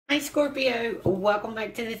Hi Scorpio, welcome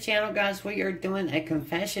back to the channel, guys. We are doing a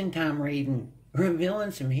confession time reading,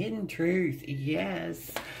 revealing some hidden truth.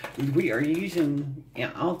 Yes, we are using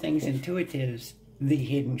all things intuitives, the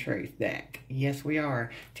hidden truth deck. Yes, we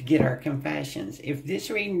are, to get our confessions. If this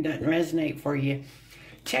reading doesn't resonate for you,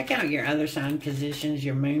 check out your other sign positions.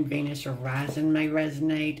 Your moon, Venus, or rising may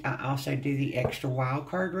resonate. I also do the extra wild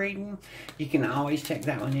card reading. You can always check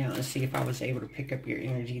that one out and see if I was able to pick up your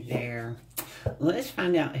energy there. Let's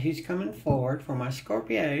find out who's coming forward for my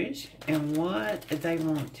Scorpios and what they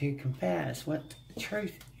want to confess. What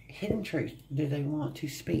truth, hidden truth, do they want to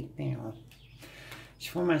speak now? It's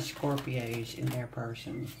for my Scorpios and their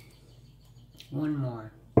person. One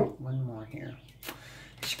more here.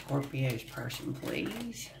 Scorpio's person,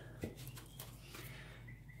 please.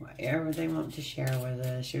 Whatever they want to share with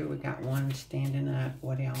us. Here we got one standing up.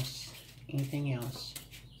 What else? Anything else?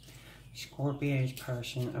 Scorpio's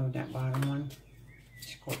person. Oh, that bottom one.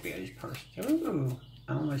 Scorpio's person. Ooh,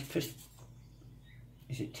 I almost pushed.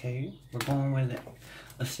 Is it two? We're going with it.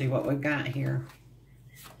 Let's see what we got here.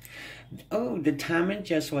 Oh, the timing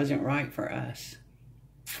just wasn't right for us.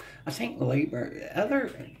 I think Libra.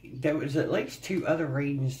 There was at least two other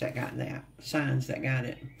readings that got that. Signs that got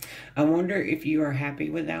it. I wonder if you are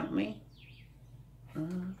happy without me.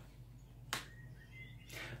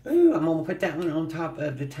 Ooh, I'm going to put that one on top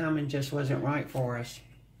of the timing just wasn't right for us.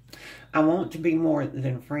 I want to be more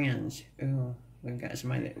than friends. Ooh, we've got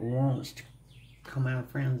somebody that wants to come out of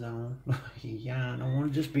friend zone. Yeah, I don't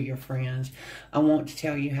want to just be your friends. I want to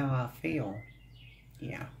tell you how I feel.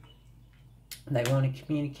 Yeah. They want to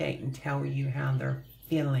communicate and tell you how they're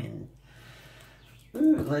feeling.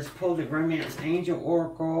 Ooh, let's pull the Romance Angel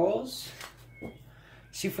Oracles.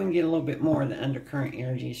 See if we can get a little bit more of the undercurrent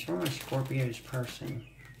energies from my Scorpio's person.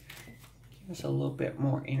 Give us a little bit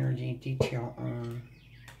more energy detail on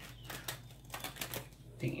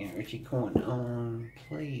the energy going on.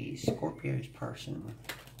 Please, Scorpio's person.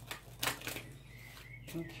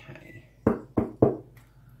 Okay.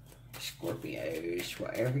 Scorpios,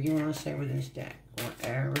 whatever you want to say with this deck.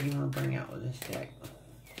 Whatever you want to bring out with this deck.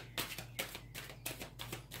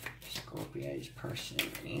 Scorpio's person.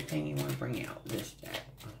 Anything you want to bring out with this deck.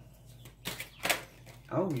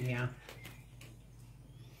 Oh, yeah.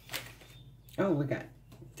 Oh, we got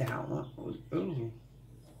that one. Ooh.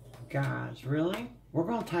 Guys, really? We're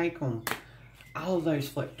going to take them. All of those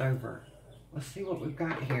flipped over. Let's see what we've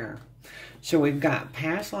got here. So we've got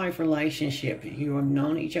past life relationship. You have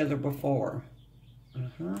known each other before.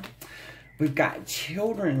 We've got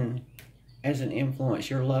children as an influence.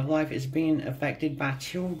 Your love life is being affected by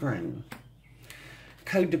children.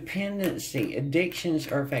 Codependency. Addictions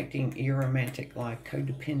are affecting your romantic life.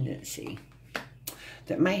 Codependency.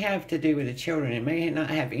 That may have to do with the children. It may not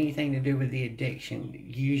have anything to do with the addiction.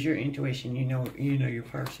 Use your intuition. You know your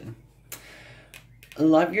person.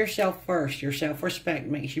 Love yourself first. Your self-respect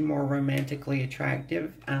makes you more romantically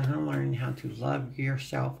attractive. Learn how to love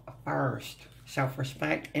yourself first.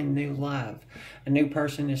 Self-respect and new love. A new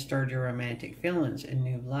person has stirred your romantic feelings. And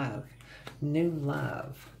new love. New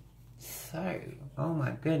love. So, oh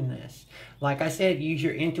my goodness. Like I said, use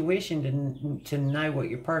your intuition to know what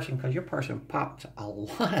your person, because your person popped a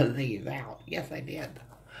lot of these out. Yes, they did.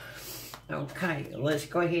 Okay, let's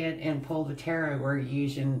go ahead and pull the tarot. We're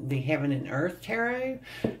using the Heaven and Earth tarot.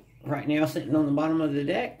 Right now, sitting on the bottom of the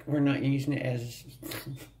deck. We're not using it as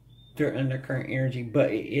their undercurrent energy,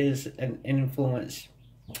 but it is an influence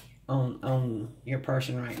on your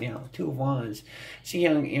person right now. Two of Wands. It's a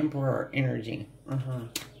young Emperor energy.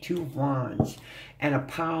 Two of Wands. And a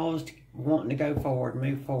paused, wanting to go forward,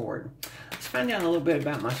 move forward. Let's find out a little bit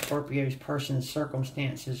about my Scorpio's person's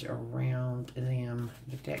circumstances around them.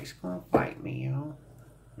 The deck's going to fight me,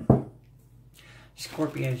 y'all.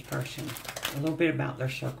 Scorpio's person. A little bit about their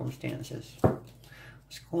circumstances.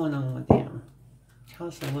 What's going on with them? Tell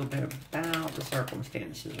us a little bit about the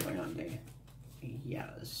circumstances around them.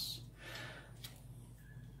 Yes.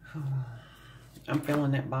 I'm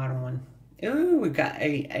feeling that bottom one. Ooh, we got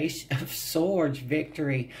a Ace of Swords,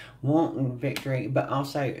 victory, wanting victory, but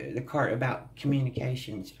also the card about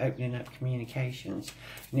communications, opening up communications,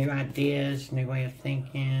 new ideas, new way of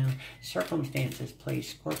thinking, circumstances, please.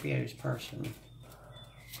 Scorpio's person.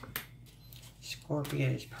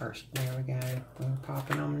 Scorpio's person. There we go. We're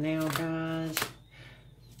popping them now, guys.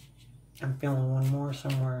 I'm feeling one more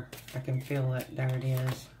somewhere. I can feel it. There it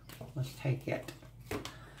is. Let's take it.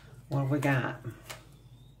 What have we got?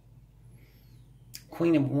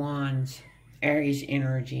 Queen of Wands, Aries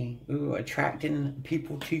energy. Ooh, attracting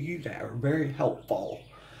people to you that are very helpful.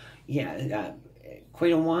 Yeah,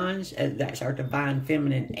 Queen of Wands, that's our divine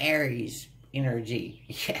feminine Aries energy.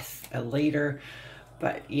 Yes, a leader,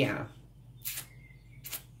 But yeah,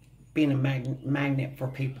 being a magnet for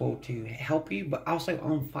people to help you, but also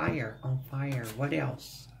on fire, What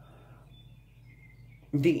else?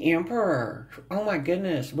 The Emperor. Oh my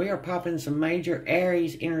goodness, we are popping some major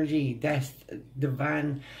Aries energy. That's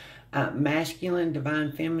divine masculine,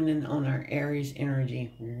 divine feminine on our Aries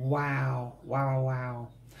energy. Wow, wow, wow.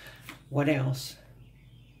 What else?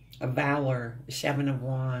 A Valor, Seven of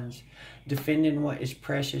Wands, defending what is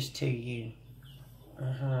precious to you.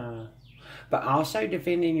 But also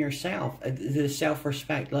defending yourself, the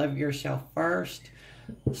self-respect. Love yourself first.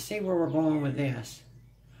 Let's see where we're going with this.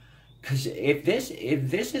 Because if this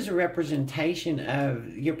is a representation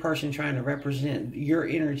of your person trying to represent your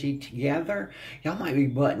energy together, y'all might be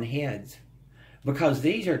butting heads. Because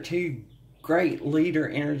these are two great leader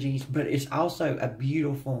energies, but it's also a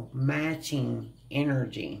beautiful matching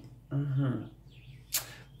energy.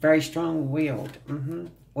 Very strong-willed.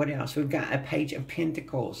 What else? We've got a Page of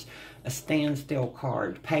Pentacles, a standstill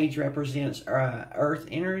card. Page represents earth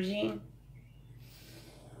energy.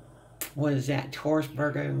 What is that? Taurus,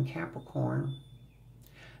 Virgo, and Capricorn.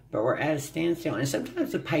 But we're at a standstill. And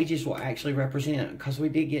sometimes the pages will actually represent, because we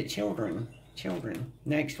did get children.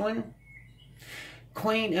 Next one.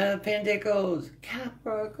 Queen of Pentacles,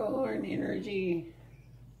 Capricorn energy.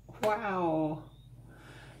 Wow.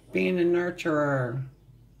 Being a nurturer.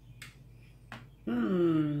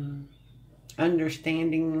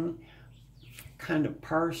 Understanding kind of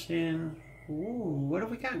person. Ooh, what do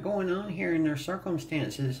we got going on here in their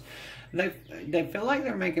circumstances? They feel like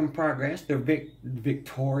they're making progress. They're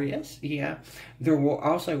victorious. Yeah. They're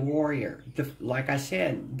also warrior. Like I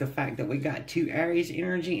said, the fact that we got two Aries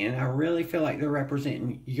energy, and I really feel like they're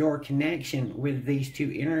representing your connection with these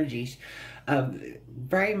two energies.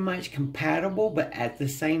 Very much compatible, but at the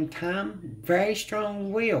same time, very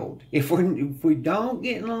strong-willed. If we don't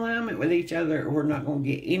get in alignment with each other, we're not going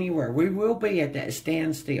to get anywhere. We will be at that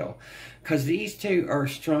standstill, because these two are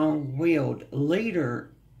strong-willed, leader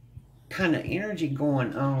kind of energy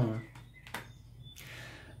going on.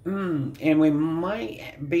 And we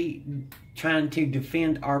might be trying to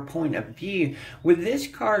defend our point of view. With this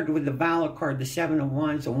card, with the Valor card, the Seven of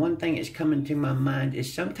Wands, the one thing that's coming to my mind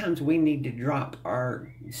is sometimes we need to drop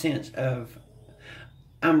our sense of,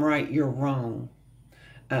 I'm right, you're wrong.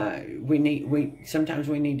 Sometimes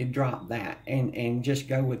we need to drop that and just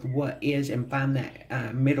go with what is, and find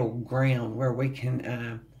that middle ground where we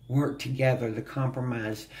can work together, the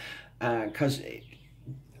compromise. Because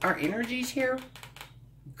our energies here,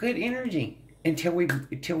 good energy until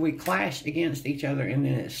we clash against each other, and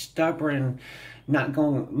then it's stubborn, not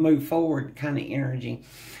going to move forward kind of energy.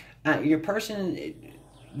 Your person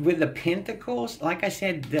with the Pentacles, like I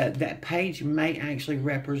said, that page may actually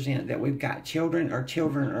represent that we've got children, or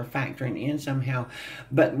children are factoring in somehow.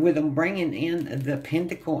 But with them bringing in the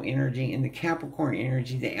Pentacle energy and the Capricorn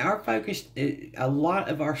energy, they are focused. A lot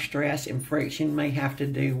of our stress and friction may have to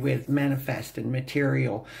do with manifesting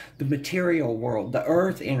material, the material world, the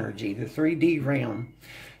earth energy, the 3D realm.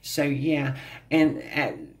 So yeah,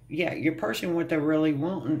 and your person, what they're really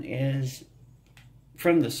wanting is,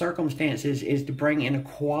 from the circumstances, is to bring in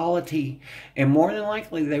equality, and more than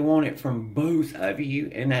likely they want it from both of you,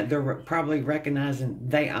 and that they're probably recognizing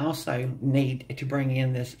they also need to bring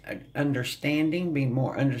in this understanding, being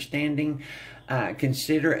more understanding,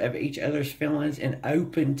 considerate of each other's feelings, and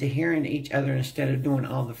open to hearing each other instead of doing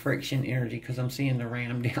all the friction energy. Because I'm seeing the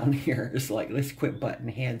ram down here. It's like, let's quit butting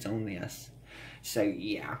heads on this. So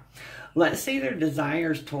yeah, let's see their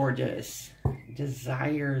desires towards us.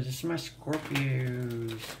 Desires. This is my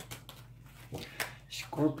Scorpios.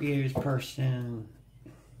 Scorpios person.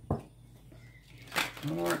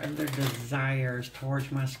 More of their desires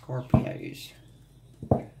towards my Scorpios.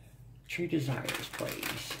 True desires,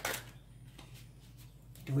 please.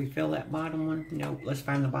 Do we feel that bottom one? Nope. Let's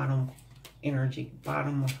find the bottom energy.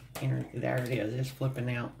 Bottom energy. There it is. It's flipping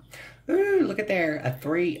out. Ooh, look at there. A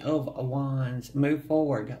Three of Wands. Move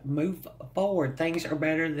forward. Move forward. Things are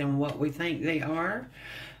better than what we think they are.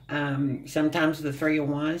 Sometimes the Three of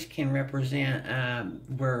Wands can represent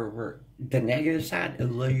we're the negative side,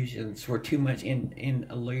 illusions. We're too much in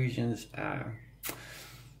illusions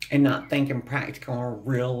and not thinking practical or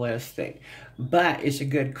realistic. But it's a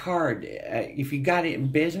good card. If you got it in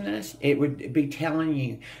business, it would be telling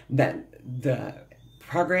you that the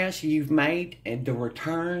progress you've made and the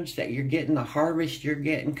returns that you're getting, the harvest you're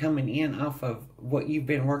getting coming in off of what you've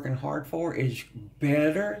been working hard for, is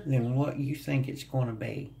better than what you think it's going to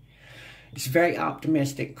be. It's a very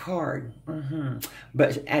optimistic card.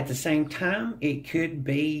 But at the same time, it could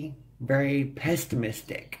be very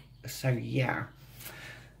pessimistic. So yeah.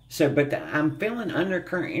 So, but I'm feeling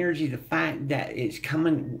undercurrent energy, the fact that it's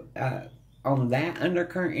coming on that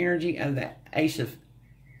undercurrent energy of the Ace of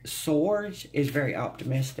Swords is very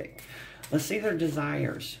optimistic. Let's see their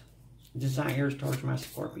desires. Desires towards my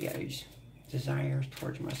Scorpios. Desires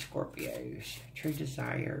towards my Scorpios. True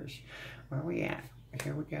desires. Where are we at?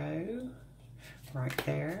 Here we go. Right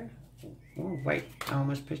there. Oh, wait. I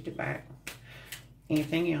almost pushed it back.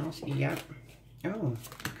 Anything else? Yep. Oh,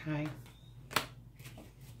 okay.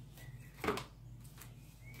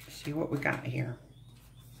 Let's see what we got here.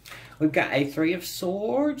 We've got a Three of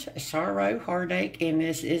Swords, sorrow, heartache, and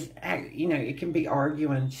this is, you know, it can be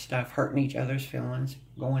arguing stuff, hurting each other's feelings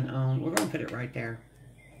going on. We're going to put it right there.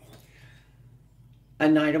 A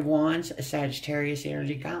Knight of Wands, a Sagittarius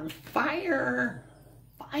energy, got fire.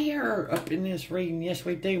 Fire up in this reading. Yes,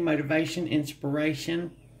 we do. Motivation,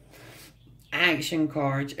 inspiration, action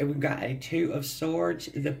cards. And we've got a Two of Swords,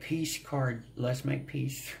 the Peace card. Let's make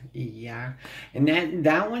peace. Yeah. And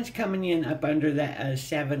that one's coming in up under that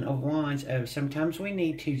Seven of Wands. Sometimes we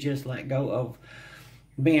need to just let go of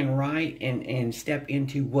being right and step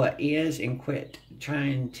into what is and quit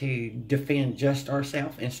trying to defend just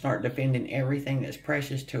ourselves and start defending everything that's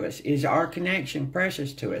precious to us. Is our connection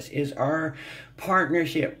precious to us? Is our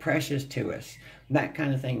partnership precious to us? That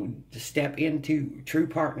kind of thing. To step into true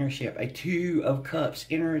partnership. A Two of Cups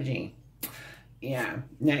energy. Yeah.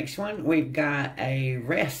 Next one, we've got a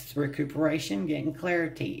rest, recuperation, getting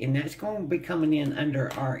clarity. And that's going to be coming in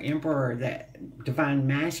under our Emperor, that divine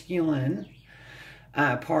masculine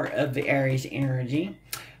part of the Aries energy.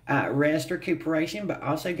 Rest, recuperation, but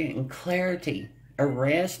also getting clarity. A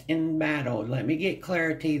rest in battle. Let me get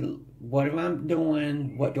clarity. What am I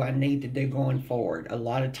doing? What do I need to do going forward? A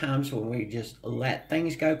lot of times when we just let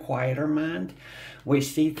things go, quiet our mind, we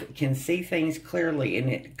can see things clearly, and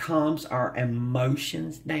it calms our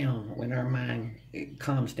emotions down when our mind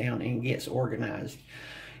calms down and gets organized.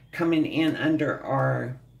 Coming in under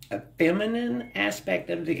our feminine aspect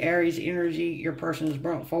of the Aries energy your person has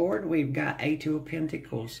brought forward, we've got a Two of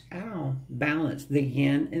Pentacles. Oh, balance, the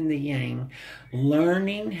yin and the yang.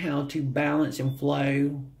 Learning how to balance and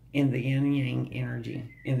flow in the yin and yang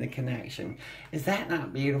energy, in the connection. Is that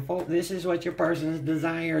not beautiful? This is what your person's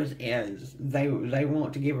desires is. They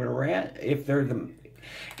want to give it a rest.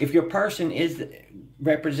 If your person is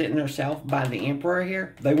representing herself by the Emperor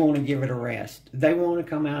here, they want to give it a rest. They want to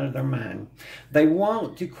come out of their mind. They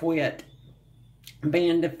want to quit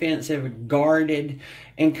being defensive, guarded,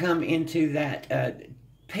 and come into that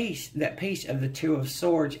peace of the Two of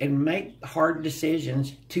Swords and make hard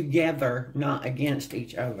decisions together, not against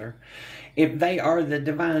each other. If they are the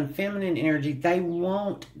divine feminine energy, they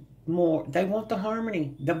want more. They want the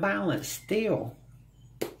harmony, the balance still.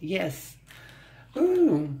 Yes.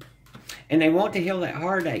 Ooh. And they want to heal that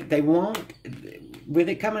heartache. They want, with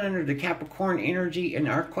it coming under the Capricorn energy and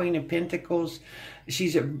our Queen of Pentacles,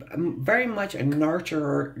 she's very much a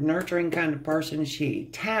nurturing kind of person. She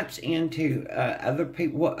taps into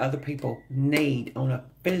what other people need on the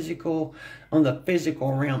physical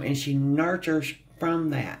realm, and she nurtures from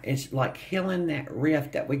that. It's like healing that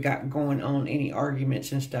rift that we got going on, any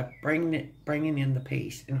arguments and stuff, bringing in the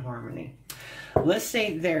peace and harmony. Let's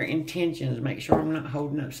see their intentions. Make sure I'm not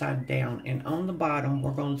holding upside down. And on the bottom,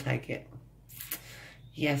 we're going to take it.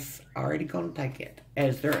 Yes, already going to take it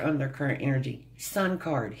as their undercurrent energy. Sun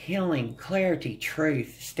card, healing, clarity,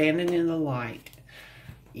 truth, standing in the light.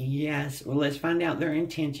 Yes, well, let's find out their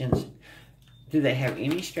intentions. Do they have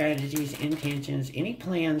any strategies, intentions, any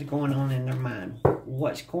plans going on in their mind?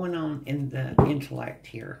 What's going on in the intellect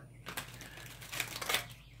here?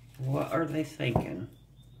 What are they thinking?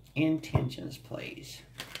 Intentions, please.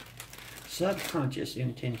 Subconscious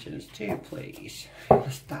intentions, too, please.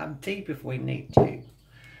 Let's dive deep if we need to.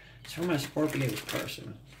 It's for my Scorpio's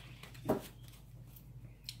person.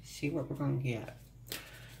 See what we're going to get.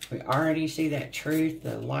 We already see that truth,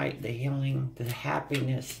 the light, the healing, the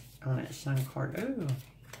happiness on that Sun card. Ooh,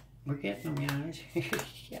 we're getting them, guys.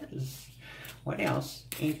 Yes. What else?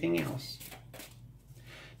 Anything else?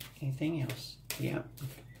 Anything else? Yep.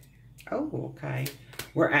 Oh, okay.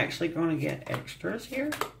 We're actually going to get extras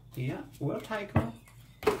here. Yeah, we'll take them.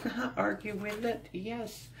 Argue with it.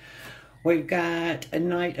 Yes. We've got a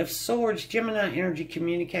Knight of Swords, Gemini energy,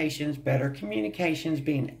 communications, better communications,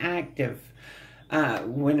 being active.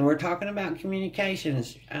 When we're talking about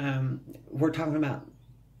communications, we're talking about,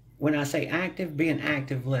 when I say active, be an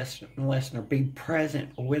active listener. Be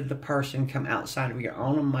present with the person. Come outside of your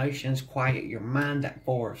own emotions. Quiet your mind. That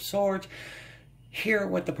Four of Swords. Hear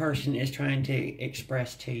what the person is trying to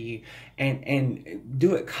express to you, and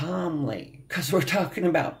do it calmly, because we're talking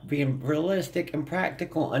about being realistic and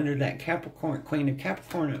practical under that Capricorn, Queen of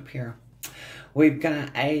Capricorn up here. We've got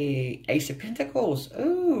a Ace of Pentacles,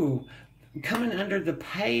 ooh, coming under the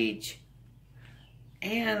Page,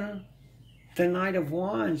 and the Knight of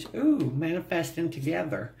Wands, ooh, manifesting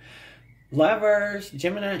together. Lovers,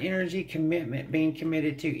 Gemini energy, commitment, being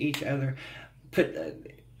committed to each other.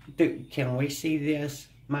 Can we see this,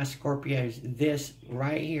 my Scorpios? This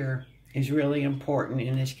right here is really important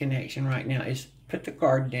in this connection right now. Is put the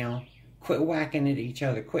guard down. Quit whacking at each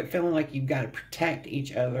other. Quit feeling like you've got to protect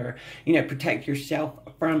each other. You know, protect yourself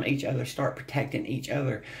from each other. Start protecting each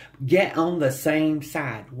other. Get on the same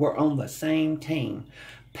side. We're on the same team.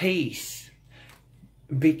 Peace.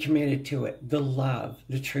 Be committed to it. The love.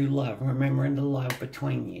 The true love. Remembering the love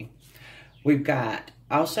between you. We've got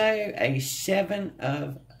also a 7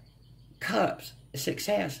 of Cups.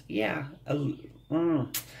 Success. Yeah.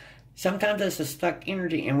 Sometimes it's a stuck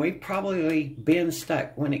energy, and we've probably been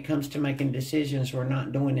stuck when it comes to making decisions. We're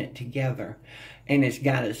not doing it together, and it's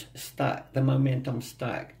got us stuck. The momentum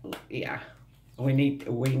stuck. Yeah. We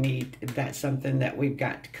need, that's something that we've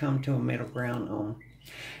got to come to a middle ground on.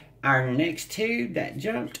 Our next two that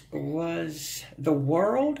jumped was the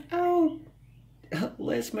World. Oh,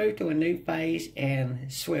 let's move to a new phase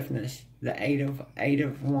and swiftness. The Eight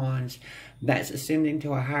of Wands. That's ascending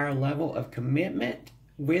to a higher level of commitment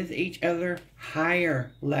with each other.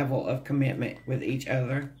 Higher level of commitment with each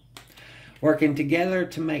other. Working together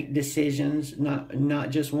to make decisions,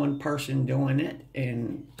 not just one person doing it.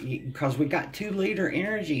 And because we got two leader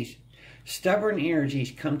energies. Stubborn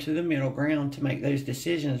energies come to the middle ground to make those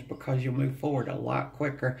decisions, because you'll move forward a lot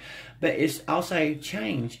quicker. But it's also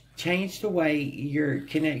change. Change the way your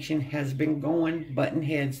connection has been going. Button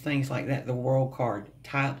heads, things like that. The World card.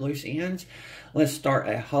 Tie up loose ends. Let's start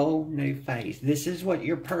a whole new phase. This is what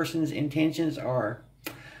your person's intentions are.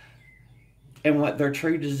 And what their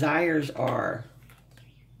true desires are.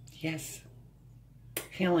 Yes.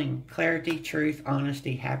 Healing, clarity, truth,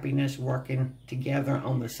 honesty, happiness, working together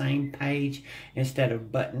on the same page instead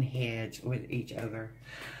of button heads with each other.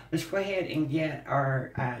 Let's go ahead and get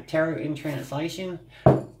our tarot in translation.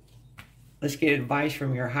 Let's get advice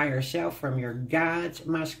from your higher self, from your guides,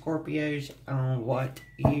 my Scorpios, on what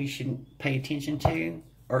you should pay attention to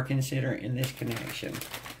or consider in this connection.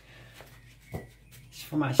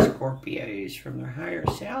 For my Scorpios, from their higher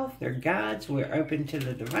self, their guides, we're open to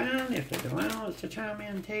the divine. If the divine wants to chime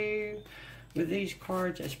in too with these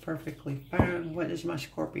cards, that's perfectly fine. What does my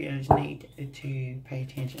Scorpios need to pay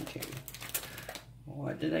attention to?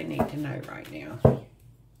 What do they need to know right now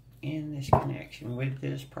in this connection with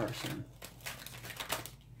this person?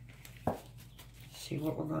 See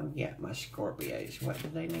what we're going to get, my Scorpios. What do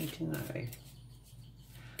they need to know? What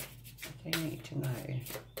they need to know.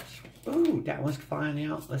 Ooh, that one's flying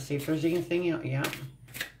out. Let's see if there's anything out. Yeah.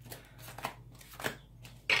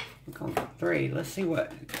 We're going for 3. Let's see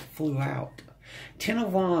what flew out. 10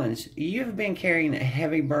 of Wands. You have been carrying a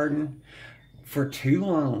heavy burden for too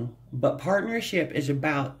long, but partnership is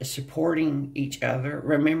about supporting each other.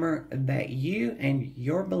 Remember that you and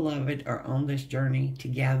your beloved are on this journey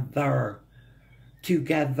together.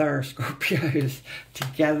 Together, Scorpios.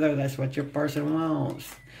 Together, that's what your person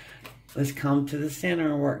wants. Let's come to the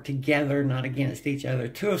center and work together, not against each other.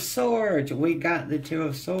 2 of Swords. We got the 2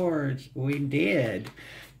 of Swords. We did.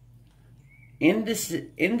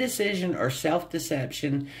 Indecision or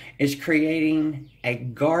self-deception is creating a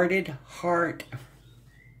guarded heart.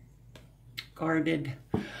 Guarded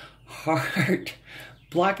heart.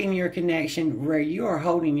 Blocking your connection, where you are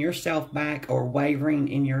holding yourself back or wavering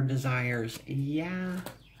in your desires. Yeah.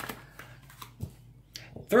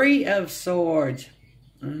 3 of Swords.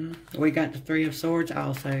 We got the 3 of Swords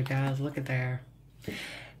also, guys. Look at there.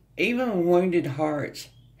 Even wounded hearts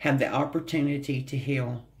have the opportunity to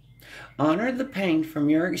heal. Honor the pain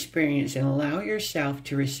from your experience and allow yourself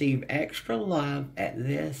to receive extra love at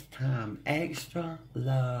this time. Extra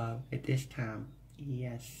love at this time.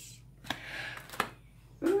 Yes.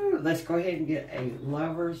 Ooh, let's go ahead and get a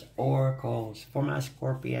Lover's Oracles for my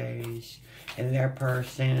Scorpios and their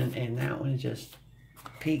person. And that one just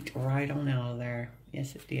peeked right on out of there.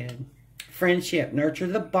 Yes, it did. Friendship. Nurture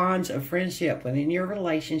the bonds of friendship within your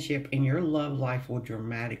relationship, and your love life will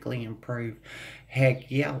dramatically improve. Heck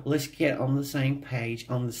yeah, let's get on the same page,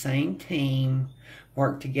 on the same team.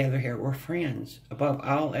 Work together here. We're friends. Above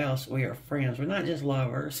all else, we are friends. We're not just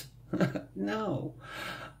lovers. No.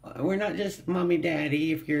 We're not just mommy,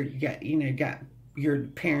 daddy. If you're got your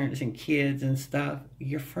parents and kids and stuff,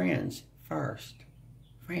 you're friends first.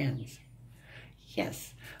 Friends.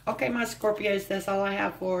 Yes. Okay, my Scorpios, that's all I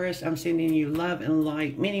have for us. I'm sending you love and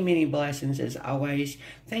light, many, many blessings as always.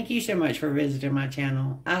 Thank you so much for visiting my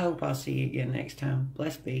channel. I hope I'll see you again next time.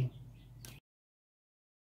 Blessed be.